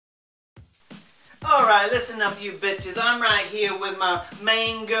Alright, listen up you bitches. I'm right here with my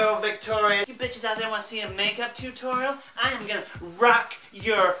main girl, Victoria. You bitches out there want to see a makeup tutorial? I am gonna rock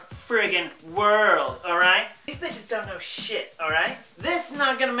your friggin' world, alright? These bitches don't know shit, alright? This is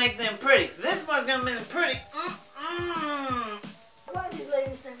not gonna make them pretty. This one's gonna make them pretty. Why do these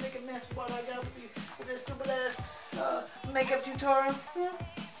ladies think they can mess with what I got for you with this stupid ass makeup tutorial?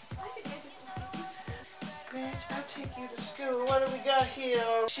 I think I just Bitch, I'll take you to school. What do we got here?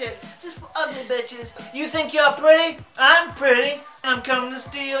 Oh, shit, it's just for ugly bitches. You think you're pretty? I'm pretty. I'm coming to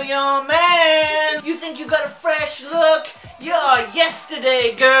steal your man. You think you got a fresh look? You're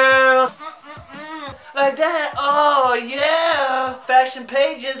yesterday, girl. Like that? Oh, yeah. Fashion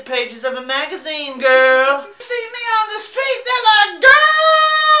pages, pages of a magazine, girl. See me on the street, they're like,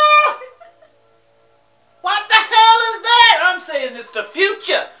 girl! What the hell is that? I'm saying it's the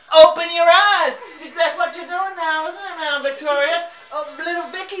future. Open your eyes. That's what you're doing now, isn't it now, Victoria? Oh, little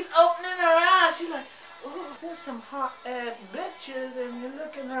Vicky's opening her eyes. She's like, ooh, there's some hot-ass bitches, and you're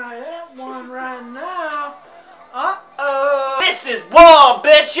looking right at one right now. Uh-oh. This is war,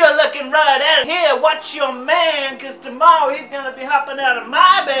 bitch. You're looking right at it. Here, watch your man, because tomorrow he's going to be hopping out of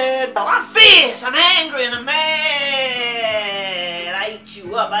my bed. I'm fierce. I'm angry, and I'm mad. I eat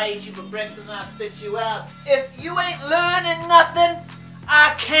you up. I eat you for breakfast, and I spit you out. If you ain't learning nothing,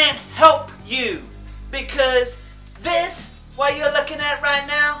 I can't help you, because this, what you're looking at right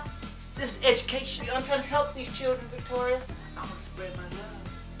now, this is education. I'm trying to help these children, Victoria. I'm going to spread my love.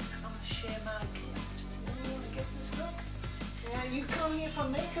 I'm going to share my gift. You want to get this look? Yeah, you come here for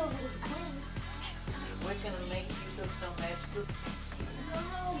makeover with Queen. We're going to make you look so magical.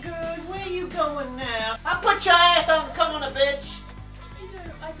 Oh, good. Where you going now? I put your ass on. Come on, a bitch. You know,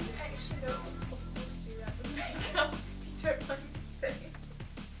 I didn't actually know it was possible to do that with makeup. If you don't mind.